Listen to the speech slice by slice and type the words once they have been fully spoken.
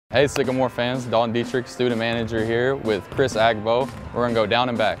Hey Sycamore fans, Dalton Dietrich, student manager here with Chris Agbo. We're gonna go down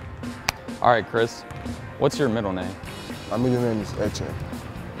and back. All right, Chris, what's your middle name? My middle name is Eche.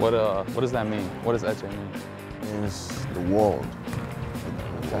 What does that mean? What does Eche mean? It means the world.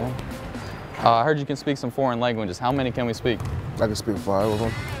 Okay. I heard you can speak some foreign languages. How many can we speak? I can speak 5 of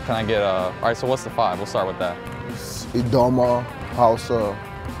them. Can I get, all right, so what's the 5? We'll start with that. It's Idoma, Hausa,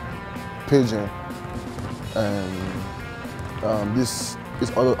 Pidgin, and this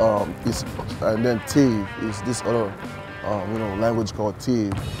other and then T is this other language called T,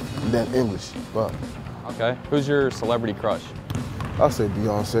 and then English. But okay, who's your celebrity crush? I'll say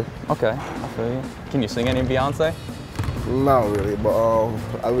Beyonce. Okay, I feel you. Can you sing any Beyonce? Not really, but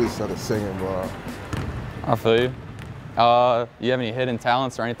I really started singing. But I feel you. You have any hidden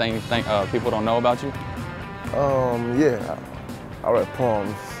talents or anything you think people don't know about you? Yeah, I write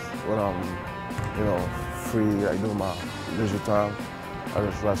poems when I'm free. I do my leisure time. I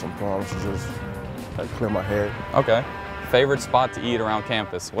just write some poems to just clear my head. Okay. Favorite spot to eat around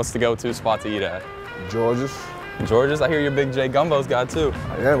campus? What's the go-to spot to eat at? George's. George's? I hear you're a big J Gumbo's guy too.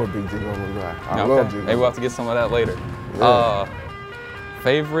 I am a big J Gumbo guy. I love J Gumbo. Maybe we'll have to get some of that later. Yeah.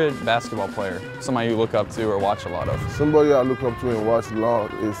 Favorite basketball player? Somebody you look up to or watch a lot of? Somebody I look up to and watch a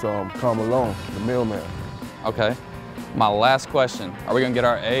lot is Karl Malone, the mailman. Okay. My last question. Are we going to get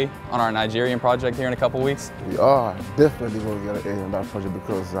our A on our Nigerian project here in a couple weeks? We are definitely going to get an A on that project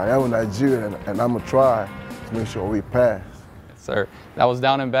because I am a Nigerian and I'm going to try to make sure we pass. Yes, sir. That was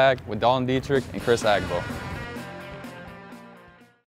Down and Back with Dalton Dietrich and Chris Agbo.